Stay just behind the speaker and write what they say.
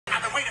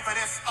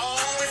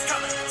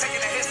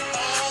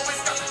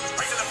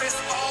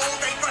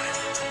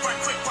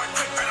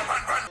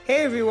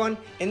Hey everyone,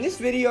 in this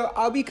video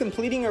I'll be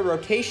completing a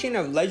rotation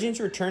of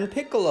Legends Return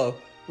Piccolo.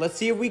 Let's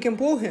see if we can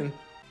pull him.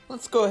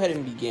 Let's go ahead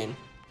and begin.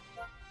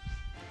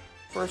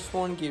 First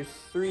one gives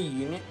 3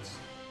 units.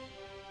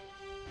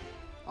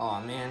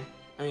 Aw man,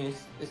 I mean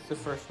it's the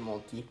first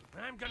multi.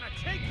 I'm gonna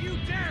take you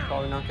down.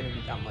 Probably not gonna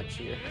be that much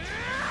here.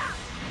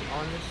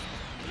 Honest.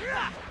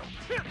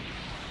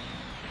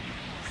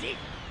 See?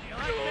 You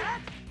like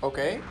that?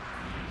 Okay.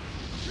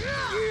 This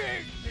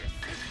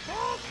is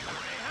full.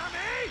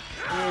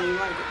 I mean, you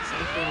might get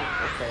something.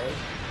 Okay.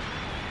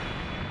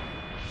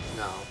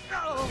 No.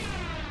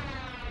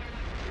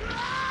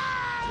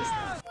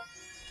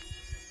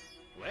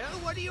 Well,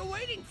 what are you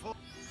waiting for?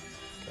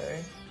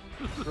 Okay.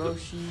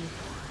 Roshi,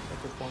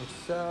 second form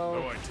Cell.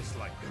 Oh, I just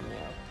like them.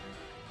 Yeah.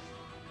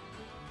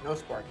 No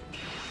sparking.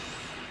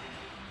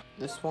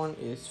 This one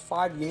is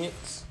 5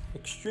 units,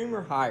 extreme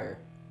or higher.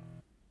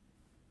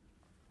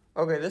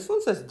 Okay, this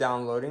one says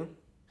downloading.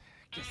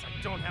 Guess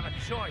I don't have a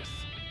choice.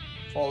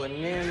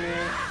 Fallen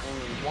Mammoth,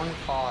 only 1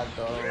 pod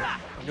though.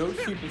 No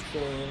Super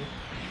Saiyan.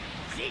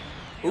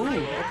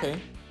 Ooh,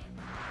 okay.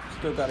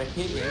 Still got a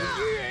hit in.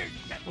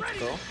 Let's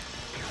go.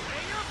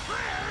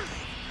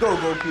 Go,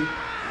 Goku.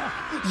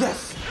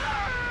 Yes!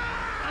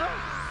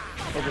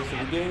 Okay, so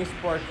we're getting a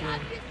sparking,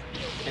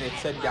 and it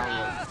said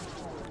download.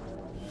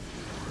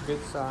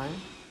 Good sign.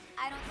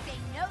 I don't say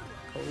no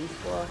to it.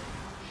 Caulifla.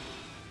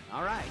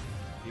 All right,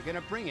 you're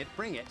gonna bring it,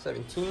 bring it.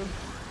 17.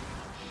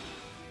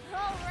 All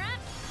right.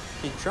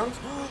 Big Trunks.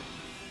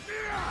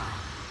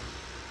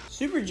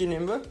 Super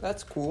Janemba,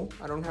 that's cool.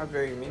 I don't have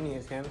very many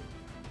of him.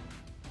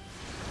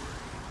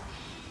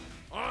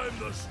 I'm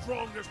the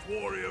strongest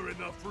warrior in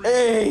the free.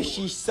 Hey,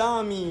 she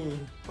saw me.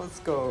 Let's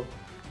go.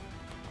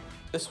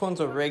 This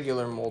one's a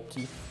regular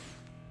multi.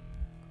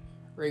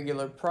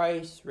 Regular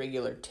price,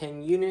 regular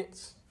 10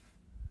 units.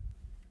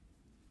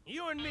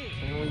 You and me.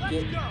 And we Let's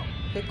get go.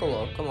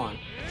 Piccolo, come on.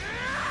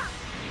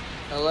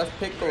 LF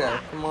Piccolo,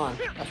 come on.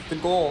 That's the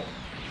goal.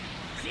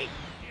 See?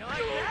 You like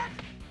that?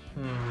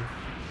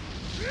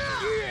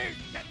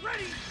 Get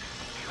ready.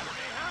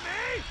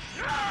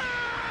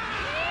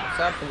 What's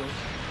happening?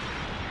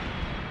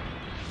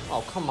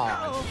 Oh, come on.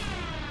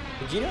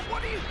 Vegeta?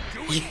 What are you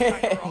doing? Yes.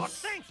 Kakarot?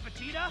 Thanks,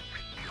 Vegeta.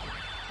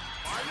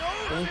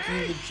 Thank you,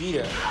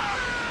 Vegeta.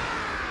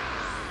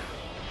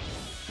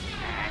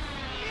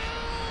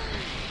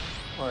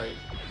 Alright.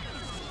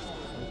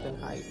 Something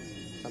hype.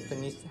 Something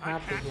needs to I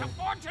happen can't here.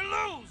 afford to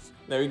lose.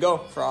 There we go,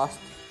 Frost.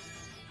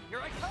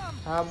 Here I come.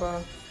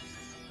 Haba,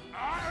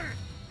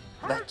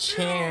 the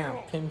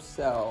champ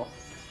himself.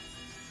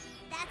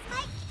 That's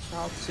my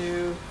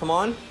Chaozu, come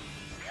on.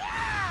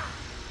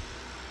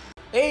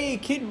 Hey,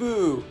 Kid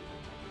Buu.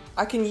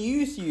 I can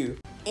use you.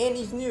 And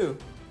he's new.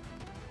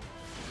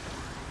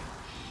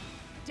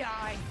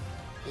 Die.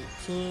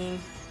 18.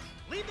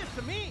 Leave this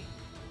to me.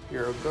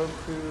 Hero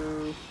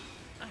Goku.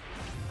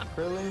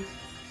 Krillin.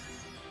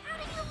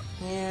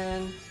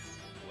 And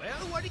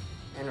Well, what do you...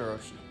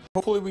 Orochi.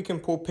 Hopefully we can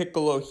pull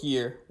Piccolo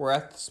here. We're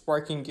at the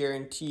sparking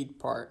guaranteed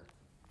part.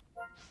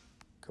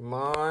 Come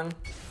on.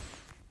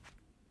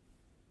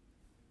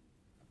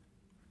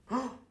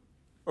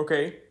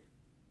 Okay.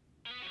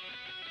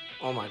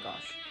 Oh my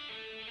gosh.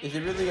 Is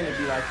it really gonna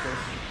be like this?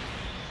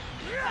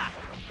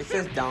 It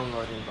says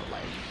downloading, but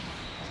like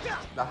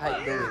the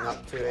hype building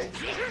up to it.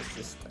 It's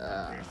just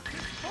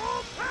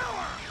Full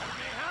power.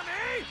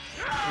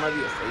 it might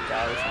be a fake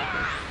out or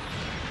something.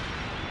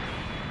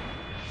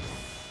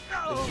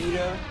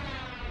 Vegeta.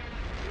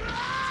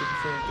 Super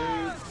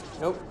Saiyan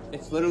 3. Nope,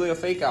 it's literally a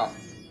fake out.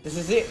 This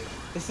is it.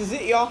 This is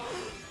it, y'all.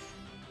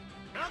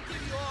 I'll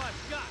give you all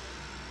I've got.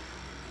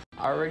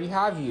 I already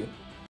have you.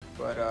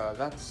 But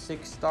that's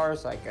 6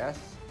 stars, I guess.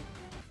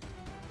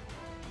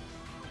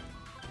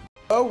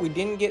 Oh, we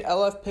didn't get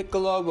LF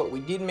Piccolo, but we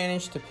did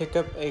manage to pick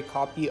up a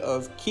copy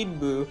of Kid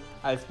Buu,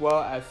 as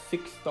well as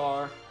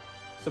 6-star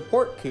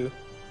Support Coup.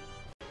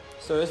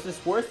 So is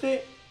this worth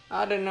it?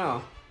 I don't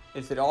know.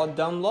 Is it all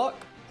dumb luck?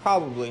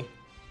 Probably.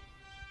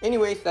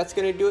 Anyways, that's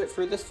gonna do it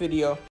for this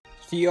video.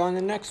 See you on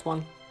the next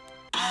one.